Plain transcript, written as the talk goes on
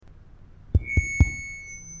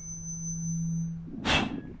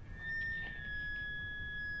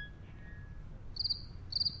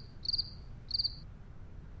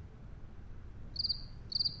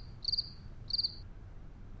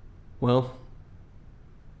Well,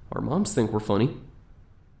 our moms think we're funny.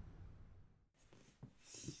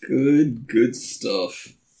 Good stuff.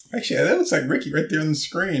 Actually, that looks like Ricky right there on the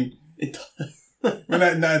screen. It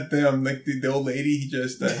Well, not them, like the old lady. He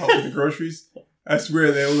just helped with the groceries. I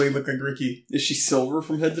swear they only look like Ricky. Is she silver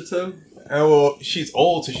from head to toe? Oh, well, she's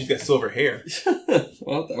old, so she's got silver hair.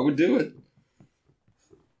 Well, that would do it.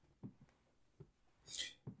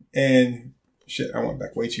 And shit, I went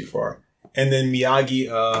back way too far. And then Miyagi.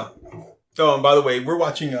 Oh, and by the way, we're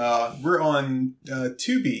watching. We're on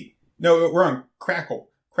Tubi. No, we're on Crackle.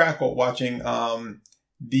 Crackle watching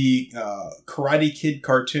the Karate Kid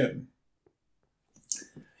cartoon.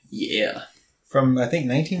 Yeah. From, I think,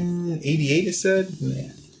 1988, it said?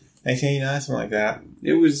 1989, something like that.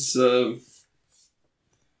 It was, I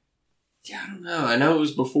don't know. I know it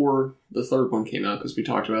was before the third one came out because we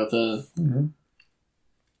talked about that. Mm-hmm.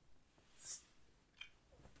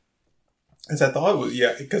 As I thought it was,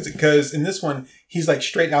 yeah, because in this one, he's like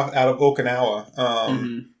straight out of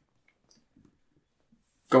Okinawa.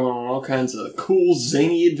 Going on all kinds of cool,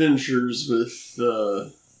 zany adventures with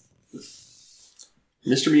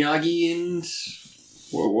Mr. Miyagi and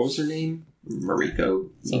what was her name? Mariko?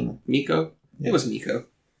 Miko? Yeah. It was Miko.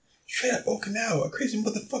 Straight out of Okinawa, a crazy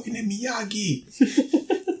motherfucker named Miyagi.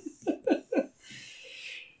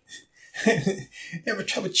 Never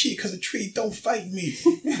try to cheat because a tree don't fight me.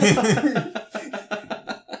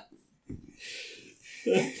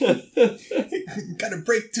 Gotta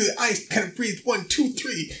break to the ice. Gotta breathe 1, 2,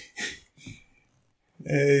 3.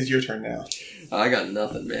 It's your turn now. I got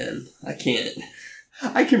nothing, man. I can't.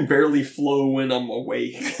 I can barely flow when I'm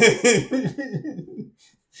awake.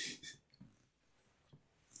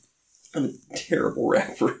 I'm a terrible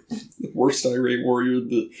rapper. The worst irate warrior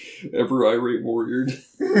ever irate warrior.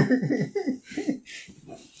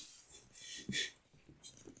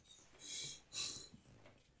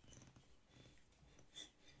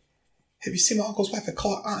 Have you seen my uncle's wife? I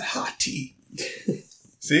call her Aunt Hottie.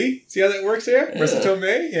 See? See how that works there? Yeah. Marissa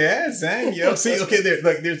Tomei? Yeah, Zang. Yo. See, okay, there.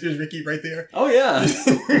 Look, there's Ricky right there. Oh, yeah.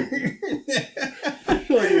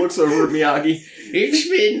 Like, he looks over at Miyagi. It's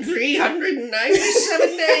been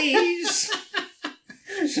 397 days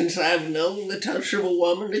since I've known the touch of a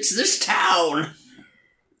woman. It's this town.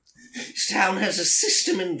 This town has a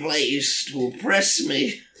system in place to oppress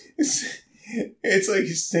me. It's like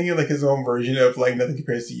he's singing like his own version of like Nothing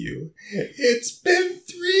Compares to You. It's been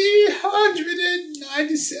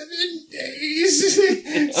 397 days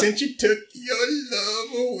since you took your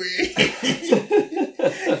love away.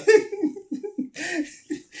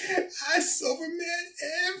 I sober man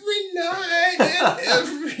every night and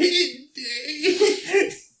every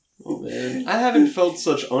day. Oh man, I haven't felt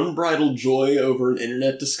such unbridled joy over an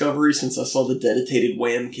internet discovery since I saw the dedicated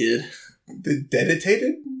Wham Kid. The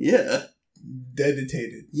dedicated? Yeah.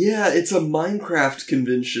 Dedicated. Yeah, it's a Minecraft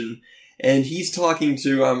convention, and he's talking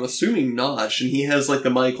to, I'm assuming, Notch, and he has, like, the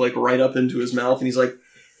mic, like, right up into his mouth, and he's like,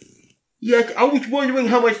 yes, I was wondering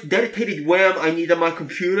how much dedicated RAM I need on my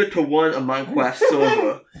computer to run a Minecraft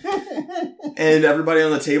server. And everybody on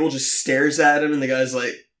the table just stares at him, and the guy's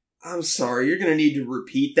like, I'm sorry, you're gonna need to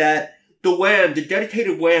repeat that. The RAM, the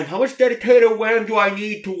dedicated RAM, how much dedicated RAM do I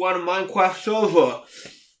need to run a Minecraft server?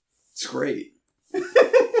 It's great.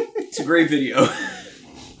 It's a great video.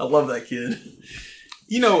 I love that kid.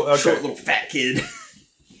 You know, okay. Short little fat kid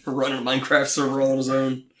running a Minecraft server all on his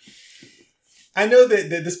own. I know that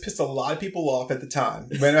this pissed a lot of people off at the time.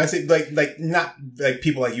 When I say like not like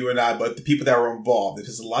people like you and I, but the people that were involved. It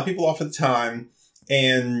pissed a lot of people off at the time,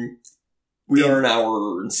 and we are an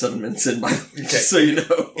hour and 7 minutes in, by the way, just so you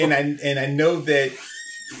know. And I know that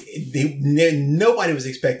nobody was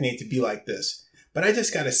expecting it to be like this. But I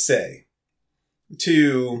just gotta say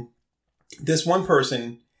to this one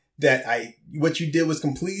person that what you did was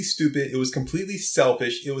completely stupid. It was completely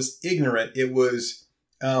selfish. It was ignorant. It was,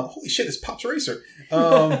 holy shit, it's Pops Racer.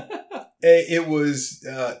 It was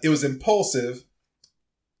impulsive,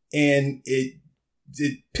 and it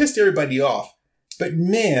pissed everybody off. But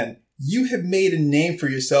man, you have made a name for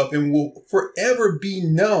yourself and will forever be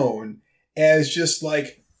known as just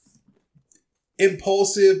like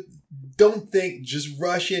impulsive. Don't think, just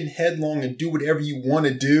rush in headlong and do whatever you want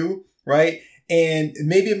to do. Right? And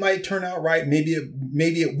maybe it might turn out right. Maybe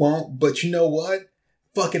it won't. But you know what?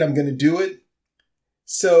 Fuck it. I'm going to do it.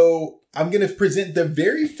 So I'm going to present the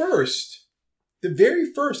very first,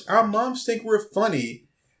 Our Moms Think We're Funny,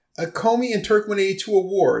 a Comey and Turk 182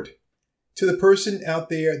 award to the person out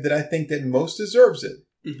there that I think that most deserves it.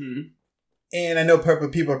 Mm-hmm. And I know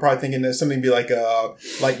people are probably thinking that something be like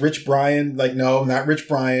Rich Brian. Like, no, not Rich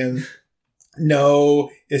Brian. No,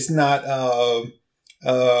 it's not,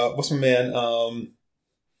 what's my man?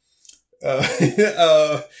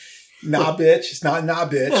 Nah, bitch. It's not nah,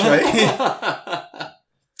 bitch, right?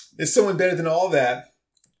 There's someone better than all that.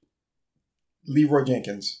 Leroy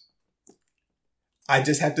Jenkins. I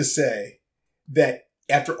just have to say that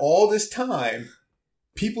after all this time,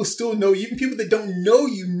 people still know you. Even people that don't know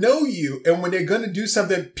you. And when they're going to do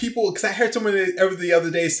something, people, because I heard someone the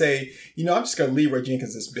other day say, I'm just going to Leroy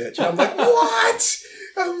Jenkins this bitch. And I'm like, what?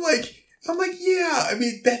 I'm like, yeah, I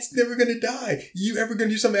mean, that's never going to die. You ever going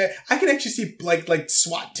to do something? I can actually see like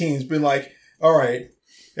SWAT teams being like, all right,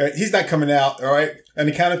 he's not coming out. All right. On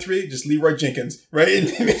the count of 3, just Leroy Jenkins, right? And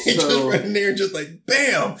they just run in there and just like,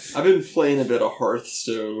 bam. I've been playing a bit of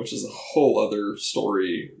Hearthstone, which is a whole other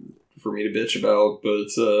story for me to bitch about, but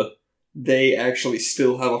they actually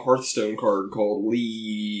still have a Hearthstone card called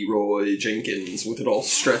Leroy Jenkins with it all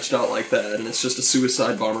stretched out like that, and it's just a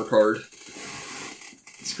suicide bomber card.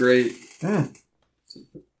 It's great. I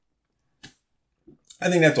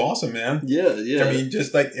think that's awesome, man. Yeah. I mean,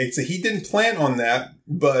 just like, he didn't plan on that,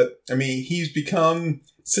 but I mean, he's become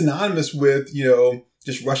synonymous with,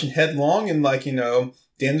 just rushing headlong and like, damn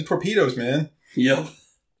the torpedoes, man. Yep.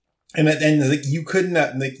 And like, you couldn't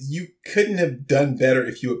have done better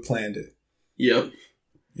if you had planned it. Yep.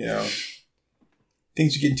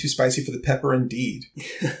 Things are getting too spicy for the pepper indeed.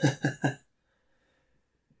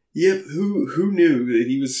 Yep, who knew that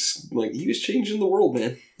he was changing the world,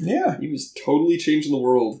 man. Yeah. He was totally changing the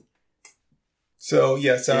world. So,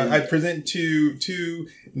 yes, I present to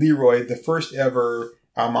Leroy the first ever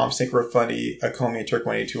Moms Think We're Funny Comey and Turk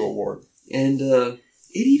 182 award. And it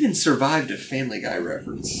even survived a Family Guy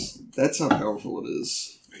reference. That's how powerful it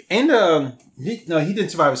is. And, he didn't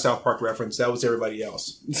survive a South Park reference. That was everybody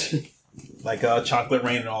else. Like Chocolate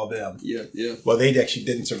Rain and all them. Yeah. Well, they actually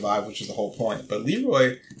didn't survive, which was the whole point. But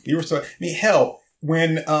Leroy survived. I mean, hell,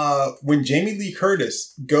 when Jamie Lee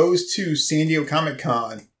Curtis goes to San Diego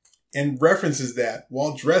Comic-Con and references that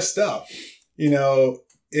while dressed up, and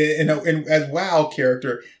as WoW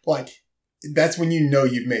character, like, that's when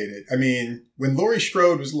you've made it. I mean, when Laurie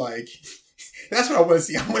Strode was like, that's what I want to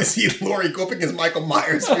see. I want to see Laurie go up against Michael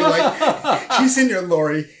Myers. Be like, she's in there,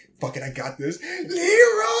 Laurie. Fuck it, I got this. Leroy!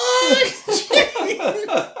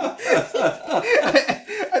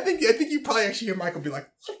 I think you probably actually hear Michael be like,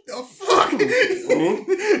 what the fuck?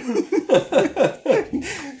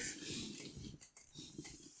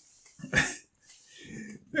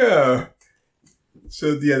 Yeah.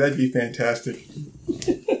 So, yeah, that'd be fantastic.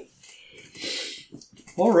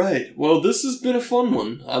 All right. Well, this has been a fun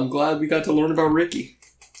one. I'm glad we got to learn about Ricky.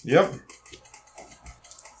 Yep.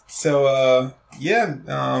 So, yeah.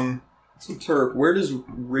 So, Turk, where does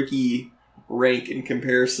Ricky rank in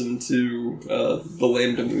comparison to the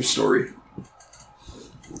Lambda Moose story?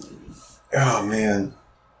 Oh, man.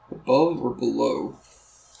 Above or below?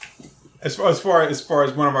 As far as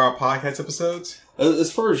one of our podcast episodes?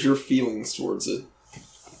 As far as your feelings towards it.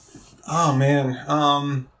 Oh,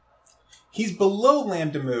 man. He's below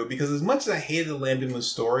Lambda Moo because as much as I hated the Lambda Moo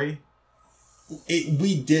story,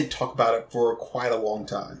 we did talk about it for quite a long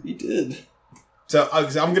time. We did. So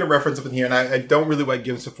I'm going to reference something here, and I don't really like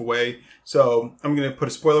giving stuff away. So I'm going to put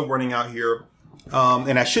a spoiler warning out here.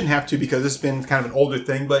 And I shouldn't have to because this has been kind of an older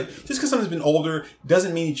thing. But just because something's been older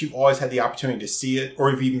doesn't mean that you've always had the opportunity to see it or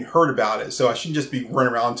have even heard about it. So I shouldn't just be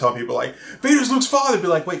running around telling people like, Vader's Luke's father. Be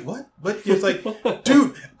like, wait, what? But it's like,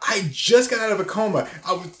 dude, I just got out of a coma.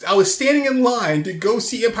 I was standing in line to go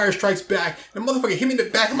see Empire Strikes Back. And the motherfucker hit me in the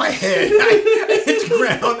back of my head. I hit the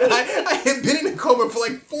ground. And I had been in a coma for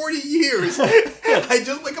like 40 years. I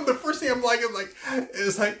just wake up. The first thing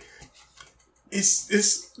it's like,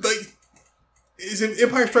 is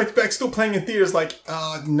Empire Strikes Back still playing in theaters? Like,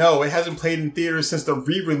 no, it hasn't played in theaters since the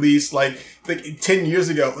re-release, like 10 years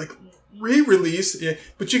ago. Like, re-release? Yeah,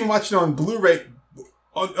 but you can watch it on Blu-ray.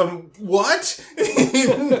 On what?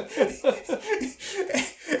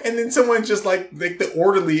 And then someone just like the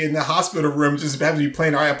orderly in the hospital room just happens to be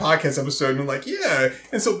playing our podcast episode, and I'm like, yeah.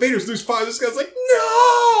 And so Vader's Luke's father. This guy's like,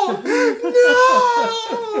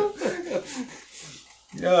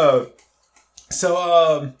 no.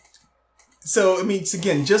 So, I mean,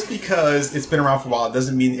 again, just because it's been around for a while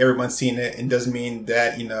doesn't mean everyone's seen it and doesn't mean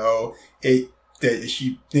that,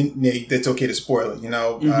 that's okay to spoil it,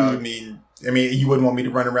 Mm-hmm. I mean, you wouldn't want me to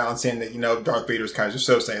run around saying that, Darth Vader's Kaiser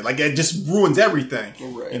Sose. Like, it just ruins everything.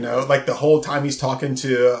 Right. Like the whole time he's talking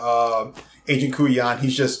to, Agent Kuyan,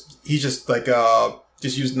 he's just like,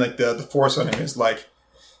 just using like the Force on him. It's like,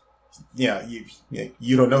 yeah,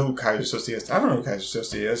 you don't know who Kaiser Sose is. I don't know who Kaiser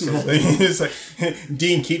Sose is. So it's like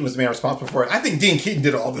Dean Keaton was the man responsible for it. I think Dean Keaton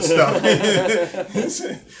did all this stuff.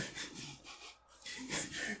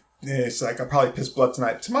 it's like, I probably pissed blood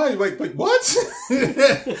tonight. Tomorrow, wait, what?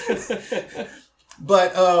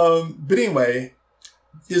 But anyway,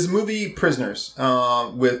 there's a movie Prisoners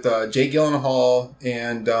with Jake Gyllenhaal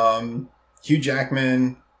and Hugh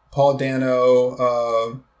Jackman, Paul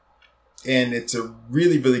Dano, and it's a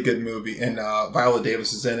really, really good movie. And Viola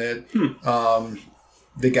Davis is in it.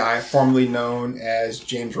 The guy formerly known as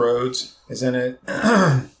James Rhodes is in it.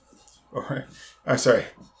 Sorry.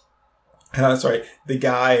 The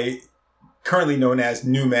guy currently known as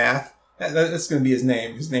New Math. That's going to be his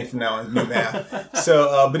name. His name from now on is New Math.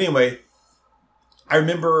 So, but anyway, I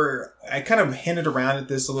remember I kind of hinted around at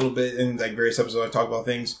this a little bit in like various episodes. I talk about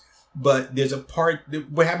things, but there's a part.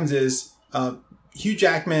 What happens is Hugh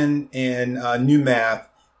Jackman and New Math,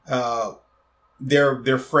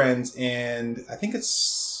 they're friends, and I think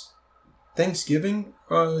it's Thanksgiving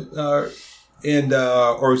or getting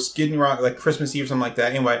around like Christmas Eve or something like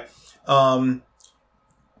that. Anyway,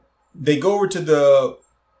 they go over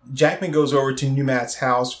Jackman goes over to New Matt's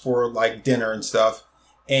house for like dinner and stuff,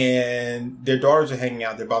 and their daughters are hanging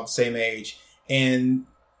out. They're about the same age, and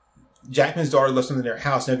Jackman's daughter left something in their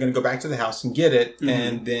house, and they're going to go back to the house and get it,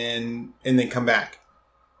 and then come back.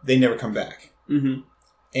 They never come back. Mm-hmm.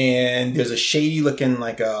 And there's a shady looking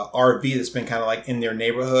like a RV that's been kind of like in their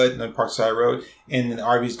neighborhood on Parkside Road, and the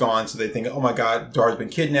RV's gone. So they think, oh my God, daughter's been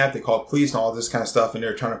kidnapped. They call the police and all this kind of stuff, and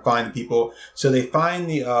they're trying to find the people. So they find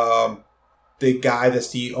the guy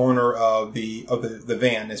that's the owner of the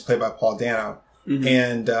van. It's played by Paul Dano. Mm-hmm.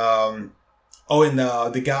 And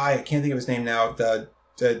the guy, I can't think of his name now.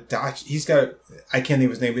 He's got, I can't think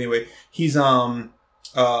of his name, but anyway, he's Polka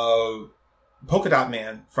Dot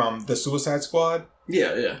Man from the Suicide Squad.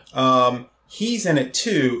 Yeah. He's in it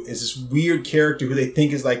too. Is this weird character who they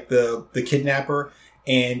think is like the kidnapper,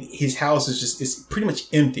 and his house is pretty much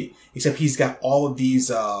empty, except he's got all of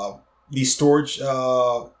these storage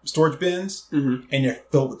bins, and they're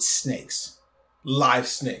filled with snakes, live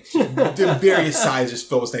snakes. They're various sizes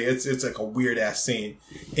filled with snakes. It's like a weird ass scene.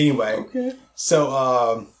 Anyway, okay.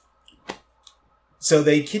 So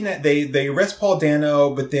they they arrest Paul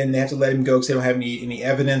Dano, but then they have to let him go because they don't have any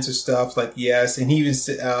evidence or stuff. Like, yes, and he even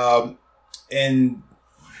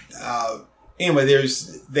anyway,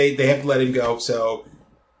 they have to let him go. So,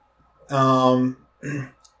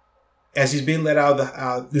 as he's being let out of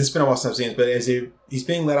the this has been a while since I've seen it, but as he's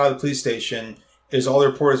being let out of the police station, there's all the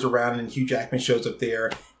reporters around, and Hugh Jackman shows up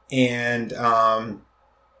there, and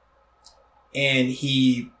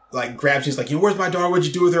he like grabs, he's like, where's my daughter? What'd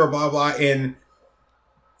you do with her? Blah blah.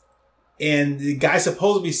 And the guy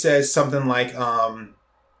supposedly says something like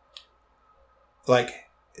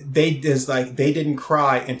they didn't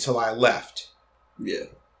cry until I left. Yeah.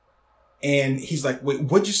 And he's like, wait,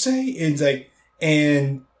 what'd you say? And he's like,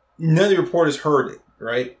 and none of the reporters heard it,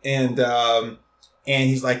 right? And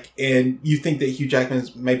he's like, and you think that Hugh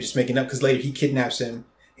Jackman's maybe just making up because later he kidnaps him.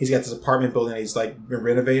 He's got this apartment building that he's like been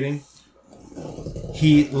renovating.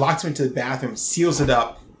 He locks him into the bathroom, seals it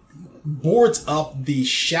up, boards up the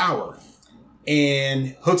shower,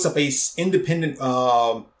 and hooks up a independent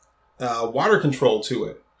water control to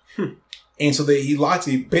it. And so he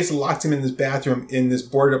basically locks him in this bathroom in this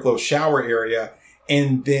boarded up little shower area,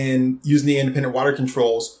 and then using the independent water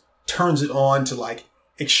controls, turns it on to like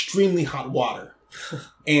extremely hot water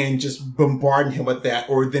and just bombarding him with that,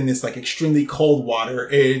 or then it's like extremely cold water,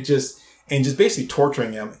 and just basically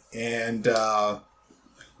torturing him. And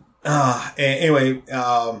anyway,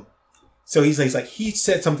 so he's like, he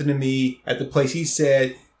said something to me at the place. He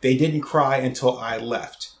said they didn't cry until I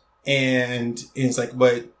left. And it's like,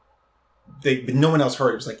 but no one else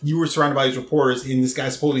heard it. It's like, you were surrounded by these reporters, and this guy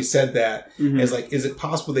supposedly said that. Mm-hmm. It's like, is it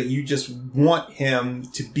possible that you just want him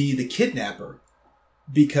to be the kidnapper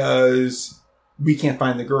because we can't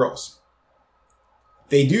find the girls?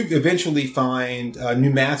 They do eventually find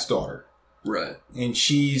New Matt's daughter. Right. And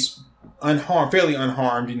she's fairly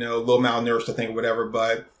unharmed, a little malnourished, I think, or whatever,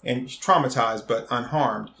 and she's traumatized, but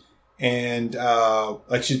unharmed. And,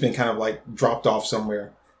 like she's been kind of like dropped off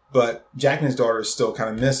somewhere. But Jackman's daughter is still kind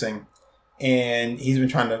of missing. And he's been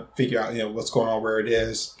trying to figure out, what's going on, where it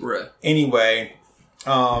is. Right. Anyway,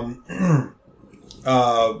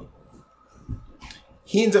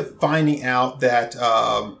 he ends up finding out that,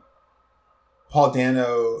 Paul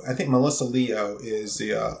Dano, I think Melissa Leo is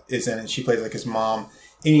in it. She plays like his mom.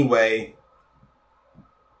 Anyway,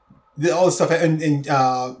 all this stuff, and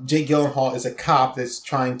Jake Gyllenhaal is a cop that's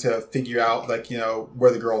trying to figure out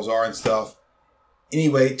where the girls are and stuff.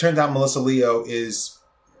 Anyway, it turns out Melissa Leo is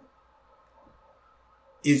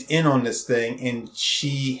in on this thing, and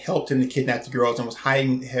she helped him to kidnap the girls and was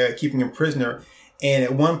keeping him prisoner. And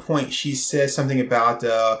at one point, she says something about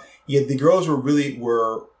the girls were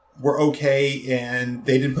were okay, and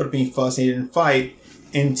they didn't put up any fuss, and they didn't fight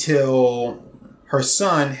until her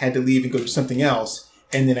son had to leave and go do something else.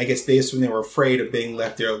 And then I guess that's when they were afraid of being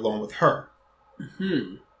left there alone with her.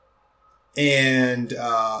 Hmm. And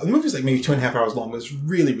the movie's like maybe 2.5 hours long, but it's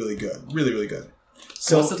really, really good. Really, really good.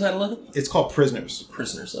 So what's the title of it? It's called Prisoners.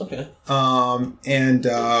 Prisoners. Okay. I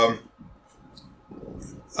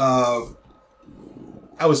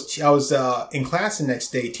was in class the next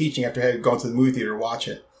day teaching after I had gone to the movie theater to watch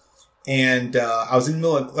it. And I was in the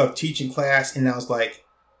middle of teaching class, and I was like,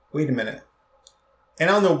 wait a minute. And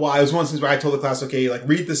I don't know why. It was one instance where I told the class, okay, like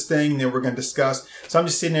read this thing, and then we're going to discuss. So I'm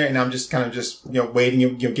just sitting there, and I'm just kind of just,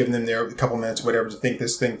 waiting, giving them their a couple minutes or whatever to think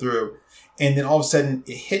this thing through. And then all of a sudden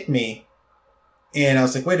it hit me, and I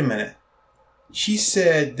was like, wait a minute. She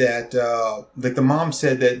said that, like the mom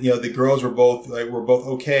said that, the girls were both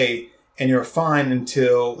okay, and they were fine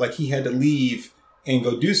until like he had to leave and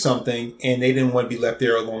go do something, and they didn't want to be left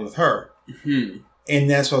there alone with her. Mm-hmm. And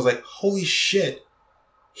that's why I was like, holy shit.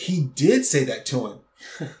 He did say that to him.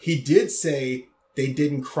 He did say they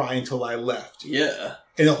didn't cry until I left. Yeah.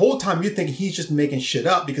 And the whole time you're thinking he's just making shit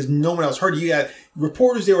up because no one else heard it. You had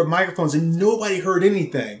reporters there with microphones and nobody heard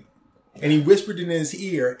anything. And he whispered it in his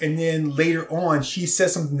ear. And then later on, she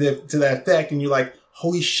says something to that effect. And you're like,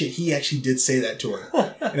 holy shit, he actually did say that to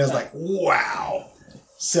her. And I was like, wow.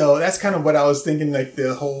 So that's kind of what I was thinking, like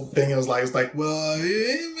the whole thing. I was like, well,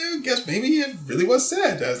 I guess maybe it really was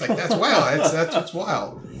said. I was like, that's wild. That's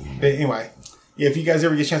wild. But anyway, yeah, if you guys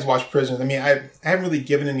ever get a chance to watch Prisoners, I mean, I haven't really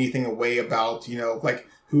given anything away about, like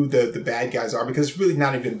who the bad guys are, because it's really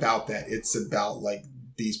not even about that. It's about like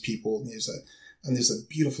these people. And there's a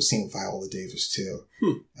beautiful scene with Viola Davis too,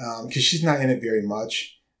 because she's not in it very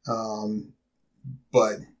much.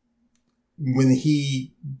 But when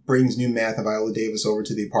he brings New Math and Viola Davis over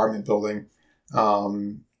to the apartment building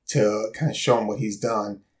to kind of show him what he's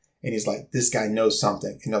done, and he's like, this guy knows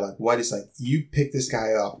something. And they're like, what? He's like, you pick this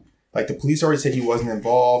guy up. Like, the police already said he wasn't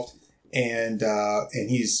involved, and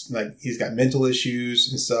he's got mental issues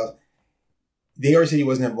and stuff. They already said he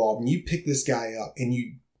wasn't involved, and you pick this guy up, and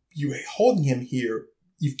you're holding him here.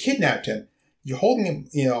 You've kidnapped him. You're holding him,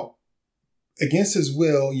 against his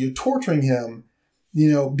will. You're torturing him,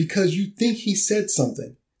 because you think he said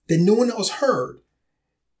something that no one else heard.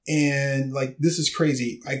 And like, this is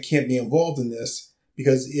crazy. I can't be involved in this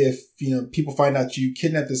because if, people find out you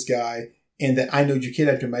kidnapped this guy and that I know you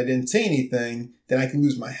kidnapped him, I didn't say anything, then I can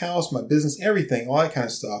lose my house, my business, everything, all that kind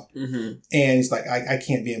of stuff. Mm-hmm. And it's like, I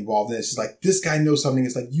can't be involved in this. It's like, this guy knows something.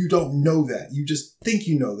 It's like, you don't know that. You just think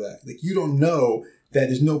you know that. Like, you don't know that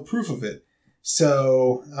there's no proof of it.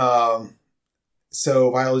 So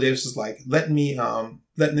Viola Davis is like, let me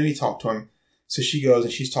talk to him. So she goes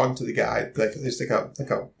and she's talking to the guy. Like, there's like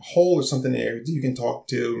a hole or something there that you can talk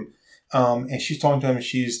to. And she's talking to him, and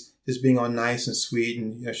she's just being all nice and sweet.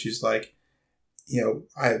 And, she's like,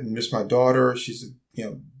 I miss my daughter. She's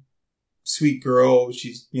a, sweet girl.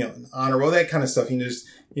 She's, an honor, all that kind of stuff. Just,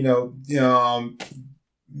 and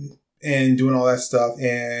doing all that stuff.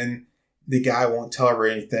 And the guy won't tell her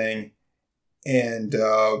anything. And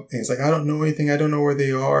it's like, I don't know anything. I don't know where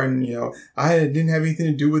they are. And, I didn't have anything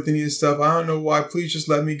to do with any of this stuff. I don't know why. Please just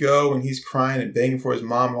let me go. And he's crying and begging for his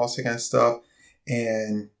mom and all that kind of stuff.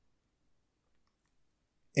 And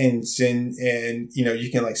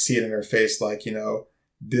you can like see it in her face, like,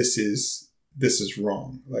 this is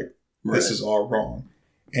wrong. Like, right. This is all wrong.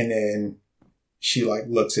 And then she like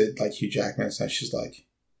looks at like Hugh Jackman and she's like,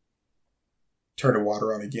 turn the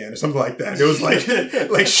water on again or something like that. It was like,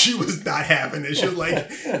 like she was not having it. She was like,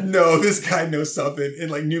 no, this guy knows something. And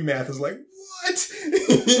like New Math is like, what?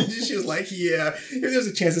 She was like, yeah, if there's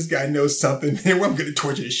a chance this guy knows something, then I'm going to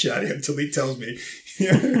torture the shit out of him until he tells me.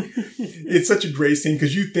 It's such a great scene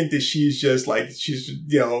because you think that she's just like, that she's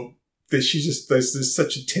just this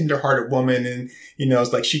such a tender-hearted woman, and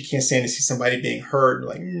it's like she can't stand to see somebody being hurt.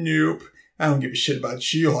 Like, nope, I don't give a shit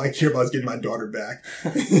about you. All I care about is getting my daughter back.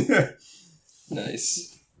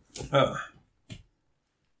 Nice.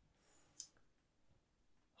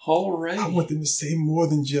 All right. I want them to say more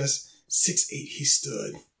than just 6'8" he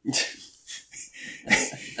stood.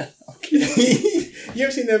 Okay. You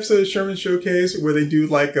ever seen the episode of Sherman Showcase where they do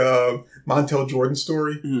like a Montel Jordan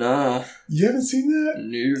story? Nah. You haven't seen that?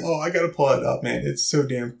 No. Oh, I gotta pull it up, man. It's so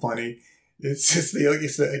damn funny. It's just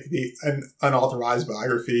an unauthorized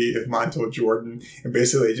biography of Montel Jordan, and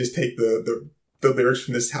basically they just take the lyrics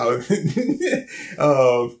from this how what's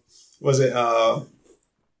the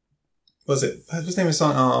name of the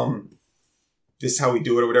song? This is How We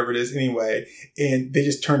Do It or whatever it is. Anyway, and they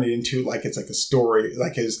just turn it into like it's like a story,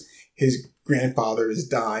 like his grandfather is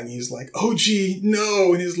dying. He's like, oh gee,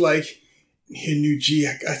 no, and he's like, here, new G,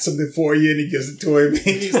 I got something for you. And he gives it to him. And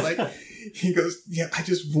he's like, he goes, yeah, I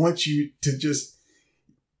just want you to just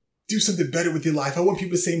do something better with your life. I want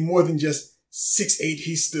people to say more than just 6'8"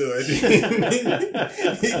 he stood.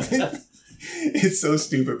 It's so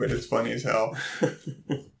stupid, but it's funny as hell.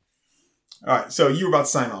 All right, so you were about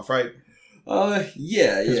to sign off, right?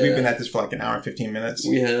 Yeah. Because we've been at this for like an hour and 15 minutes.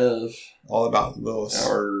 We have. All about little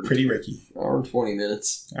Pretty Ricky. Hour and 20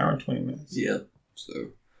 minutes. Hour and 20 minutes. Yeah. So,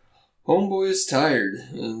 homeboy is tired,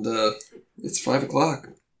 and it's 5 o'clock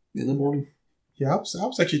in the morning. Yeah, I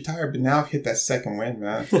was actually tired, but now I've hit that second wind,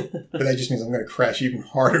 man. But that just means I'm going to crash even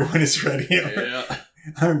harder when it's ready. Yeah.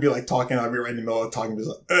 I'm going to be like talking, I'll be right in the middle of talking, just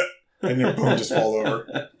like, and then boom, just fall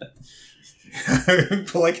over.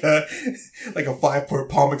 like a 5-foot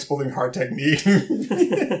palm exploding heart technique.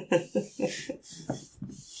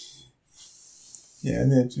 Yeah,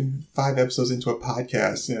 and then 5 episodes into a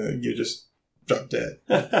podcast, you just drop dead.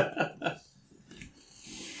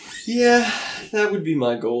 Yeah, that would be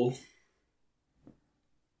my goal.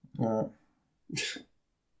 All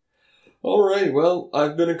right, well,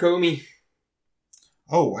 I've been a Comey.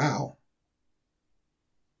 Oh, wow.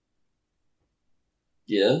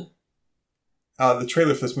 Yeah? The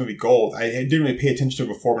trailer for this movie, Gold, I didn't really pay attention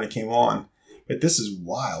to it before when it came on, but this is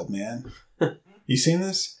wild, man. You seen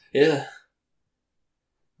this? Yeah.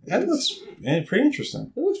 That looks pretty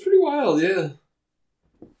interesting. It looks pretty wild, yeah.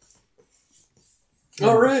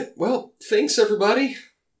 All right, well, thanks, everybody.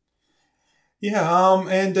 Yeah,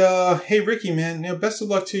 and hey, Ricky, man, best of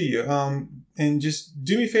luck to you. And just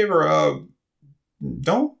do me a favor,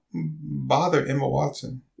 don't bother Emma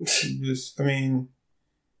Watson.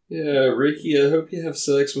 Yeah, Ricky, I hope you have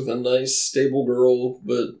sex with a nice, stable girl,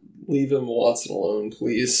 but leave Emma Watson alone,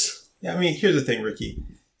 please. Yeah, here's the thing, Ricky.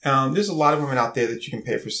 There's a lot of women out there that you can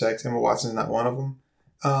pay for sex. Emma Watson is not one of them.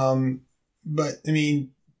 But,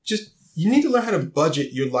 just, you need to learn how to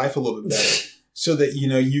budget your life a little bit better so that,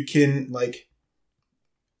 you can,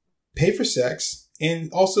 pay for sex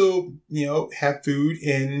and also, have food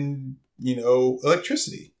and,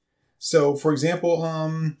 electricity. So, for example,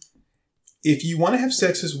 if you want to have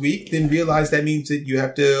sex this week, then realize that means that you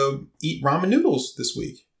have to eat ramen noodles this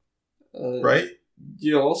week. Right?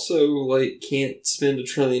 You also, can't spend $1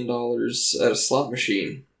 trillion at a slot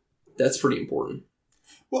machine. That's pretty important.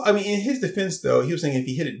 Well, in his defense, though, he was saying if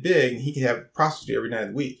he hit it big, he could have a prostitute every night of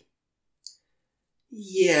the week.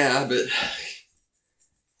 Yeah, but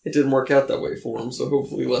it didn't work out that way for him, so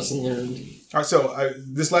hopefully lesson learned. All right, so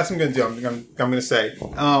this last thing I'm going to do, I'm going to say,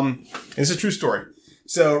 it's a true story.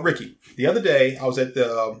 So, Ricky, the other day, I was at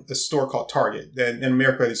the store called Target. And in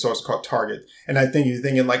America, the store is called Target. And I think you're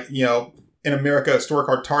thinking, in America, a store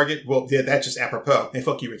called Target. Well, yeah, that's just apropos. Hey,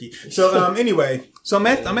 fuck you, Ricky. So, anyway, I'm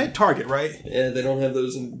at Target, right? Yeah, they don't have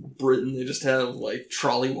those in Britain. They just have,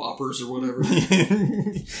 trolley whoppers or whatever.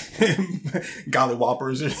 Golly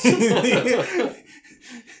whoppers.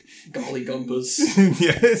 Golly gumpas.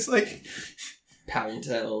 Yeah, it's Pound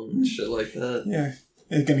Town, shit like that. Yeah.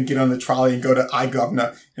 They're going to get on the trolley and go to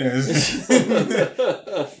iGovernor.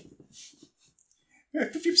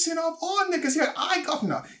 50% off all niggas here at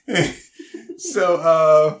iGovernor.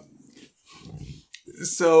 So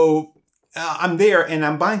I'm there and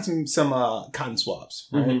I'm buying some cotton swabs,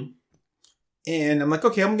 right? Mm-hmm. And I'm like,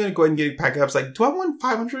 okay, I'm going to go ahead and get a pack. I was like, do I want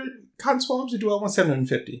 500 cotton swabs or do I want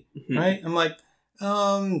 750? Mm-hmm. Right? I'm like,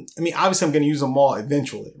 obviously I'm going to use them all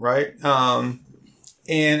eventually, right?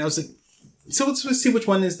 And I was like, so let's see which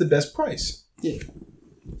one is the best price. Yeah.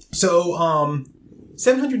 So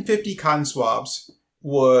 750 cotton swabs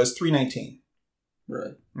was $3.19.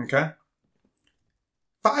 Right. Okay.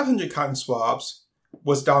 500 cotton swabs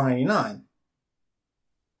was $1.99.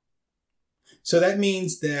 So that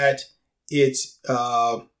means that it's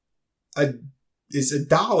 $1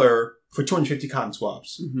 for 250 cotton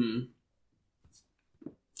swabs. Mm-hmm.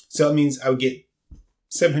 So it means I would get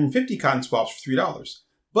 750 cotton swabs for $3.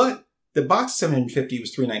 But the box of 750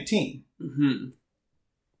 was $3.19. Mm-hmm.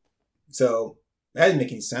 So that didn't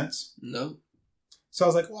make any sense. No. So I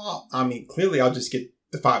was like, well, clearly I'll just get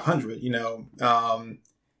the 500,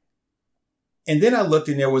 and then I looked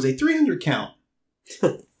and there was a 300 count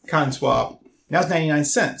cotton swab. Now it's 99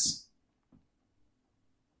 cents.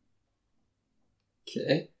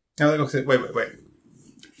 Okay. Now I was like, okay, wait.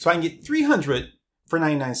 So I can get 300 for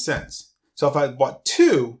 99 cents. So if I bought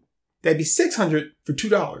 2, that'd be 600 for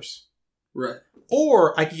 $2. Right.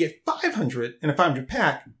 Or I could get 500 in a 500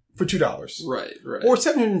 pack for $2. Right. Or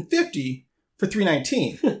 750 for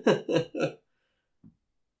 $3.19.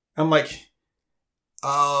 I'm like,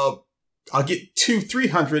 I'll get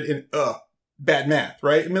 300 in bad math,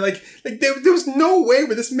 right? There was no way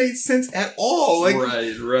where this made sense at all.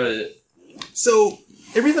 Right. So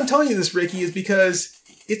the reason I'm telling you this, Ricky, is because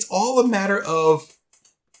it's all a matter of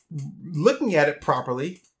looking at it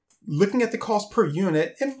properly, looking at the cost per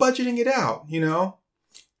unit, and budgeting it out, you know?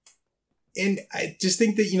 And I just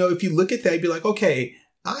think that, you know, if you look at that, you'd be like, okay,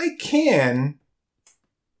 I can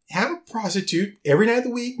have a prostitute every night of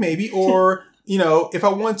the week, maybe, or, you know, if I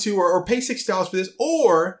want to, or pay $60 for this,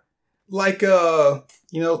 or like,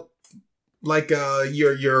 you know, like,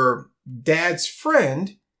 your dad's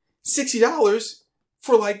friend, $60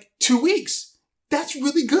 for like 2 weeks. That's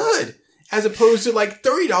really good. As opposed to like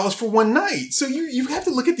 $30 for one night. So you have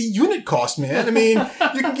to look at the unit cost, man. I mean,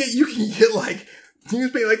 you can get like, you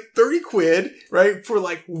can pay like 30 quid, right? For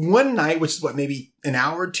like one night, which is what, maybe an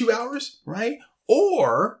hour, 2 hours, right?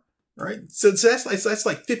 Or, right? So that's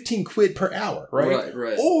like 15 quid per hour, right?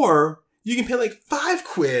 Right. Or you can pay like 5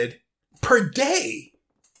 quid per day.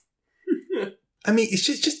 I mean, it's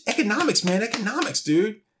just economics, man. Economics,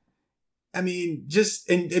 dude. I mean,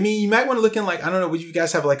 you might want to look in like, I don't know, would you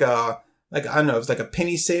guys have like I don't know, it's like a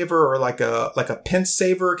penny saver or like a pence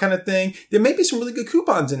saver kind of thing. There may be some really good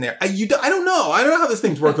coupons in there. I don't know. I don't know how these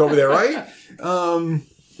things work over there, right?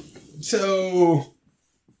 So,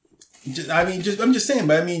 I'm just saying,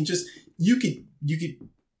 but I mean, just, you could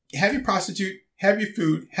have your prostitute, have your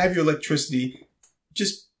food, have your electricity.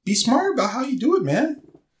 Just be smart about how you do it, man.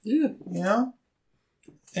 Yeah. You know?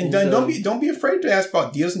 And then don't be afraid to ask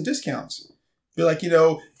about deals and discounts. Be like, you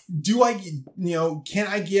know, can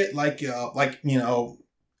I get like, you know,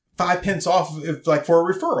 5 pence off if like for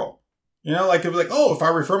a referral? You know, like, if like, oh, if I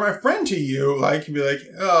refer my friend to you, like, you'd be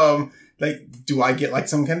like, do I get like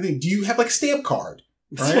some kind of thing? Do you have like a stamp card?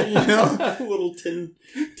 Right? You know? Little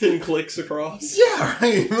 10 clicks across. Yeah,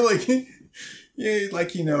 right. Like, yeah,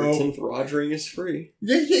 like, you know. 10th Rogering is free.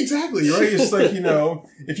 Yeah, exactly. Right. It's like, you know,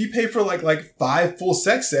 if you pay for like 5 full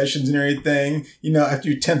sex sessions and everything, you know, after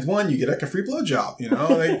your 10th one, you get like a free blowjob, you know,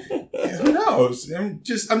 like, who knows? I'm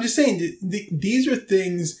just saying these are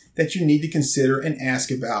things that you need to consider and ask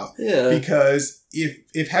about. Yeah. Because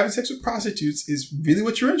if having sex with prostitutes is really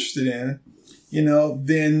what you're interested in, you know,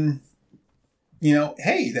 then, you know,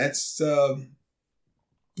 hey, that's,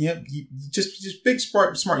 you just big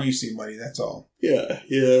smart use of your money. That's all. Yeah.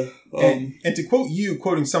 And to quote you,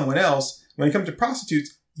 quoting someone else, when it comes to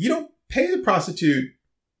prostitutes, you don't pay the prostitute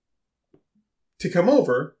to come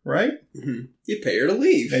over, right? Mm-hmm. You pay her to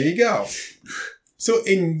leave. There you go. So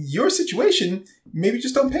in your situation, maybe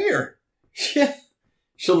just don't pay her. Yeah.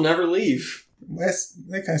 She'll never leave.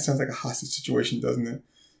 That kind of sounds like a hostage situation, doesn't it?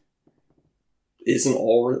 Isn't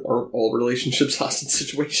all relationships hostage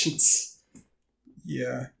situations?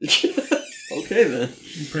 Yeah. Okay, then.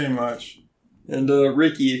 Pretty much. And,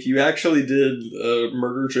 Ricky, if you actually did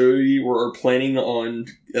murder Jody or are planning on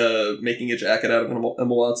making a jacket out of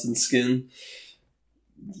Emma Watson's skin,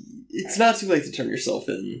 it's not too late to turn yourself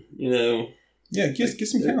in, you know? Yeah, get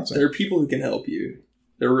some counseling. There are people who can help you.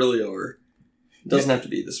 There really are. It doesn't have to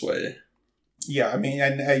be this way. Yeah, I mean,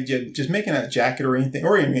 just making a jacket or anything,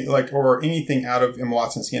 or anything out of Emma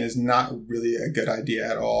Watson's skin is not really a good idea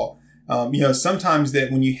at all. You know, sometimes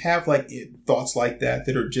that when you have like thoughts like that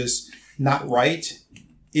are just not right,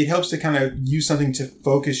 it helps to kind of use something to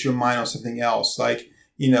focus your mind on something else. Like,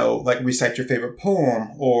 you know, like recite your favorite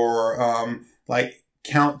poem, or like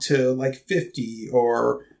count to like 50,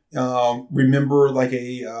 or remember like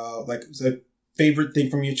a favorite thing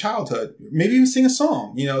from your childhood. Maybe even sing a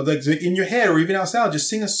song, you know, like in your head or even outside, just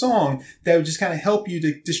sing a song that would just kind of help you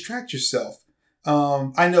to distract yourself.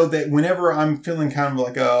 I know that whenever I'm feeling kind of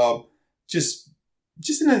like just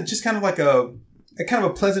kind of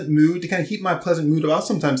a pleasant mood, to kind of keep my pleasant mood, I'll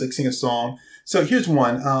sometimes like sing a song. So here's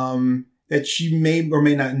one, that you may or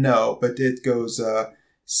may not know, but it goes,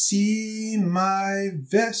 see my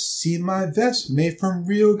vest made from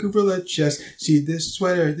real gorilla chest. See this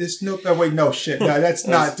sweater, this no, oh wait, no shit. No, that's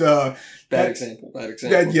not, bad example.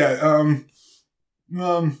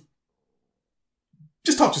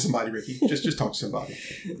 Just talk to somebody, Ricky. Just talk to somebody.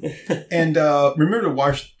 And remember to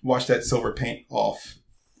wash that silver paint off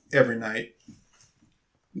every night.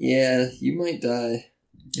 Yeah, you might die.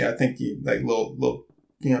 Yeah, I think like little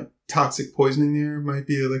you know, toxic poisoning there might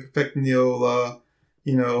be like affecting the old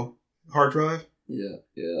you know, hard drive. Yeah,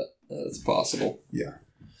 that's possible. Yeah,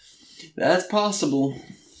 that's possible.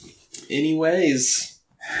 Anyways,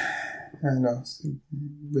 I know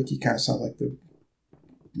Ricky kind of sounds like the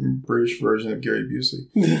British version of Gary Busey.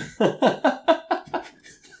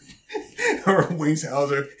 Or Wings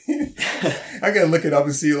Hauser. I gotta look it up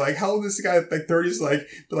and see like how old is this guy, like 30s,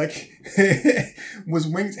 like was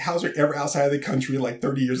Wings Hauser ever outside of the country like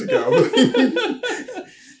 30 years ago?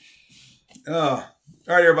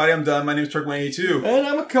 All right, everybody, I'm done. My name is Turk182. And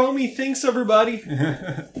I'm a Comey. Thanks, everybody.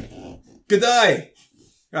 Good day.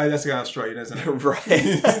 All right, that's kind of straight, isn't it?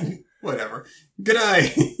 Right. Whatever. Good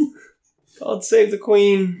day. God save the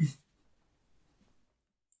Queen.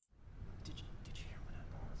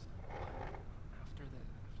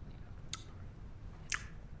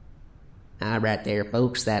 All right there,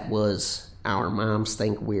 folks. That was Our Moms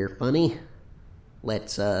Think We're Funny.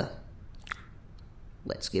 Let's give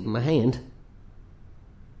them a hand.